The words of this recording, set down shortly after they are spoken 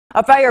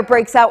A fire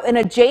breaks out in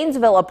a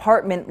Janesville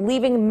apartment,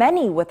 leaving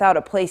many without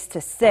a place to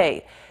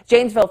stay.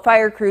 Janesville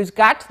Fire crews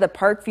got to the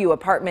Parkview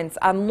Apartments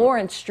on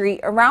Lawrence Street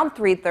around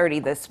 3:30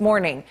 this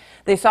morning.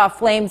 They saw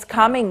flames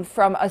coming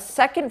from a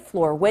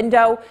second-floor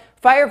window.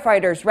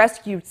 Firefighters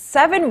rescued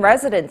 7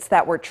 residents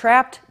that were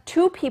trapped.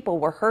 2 people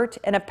were hurt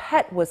and a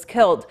pet was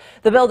killed.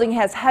 The building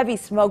has heavy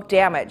smoke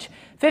damage.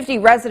 50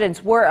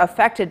 residents were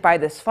affected by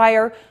this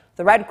fire.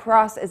 The Red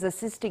Cross is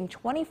assisting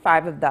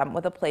 25 of them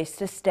with a place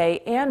to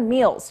stay and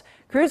meals.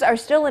 Crews are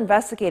still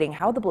investigating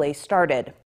how the blaze started.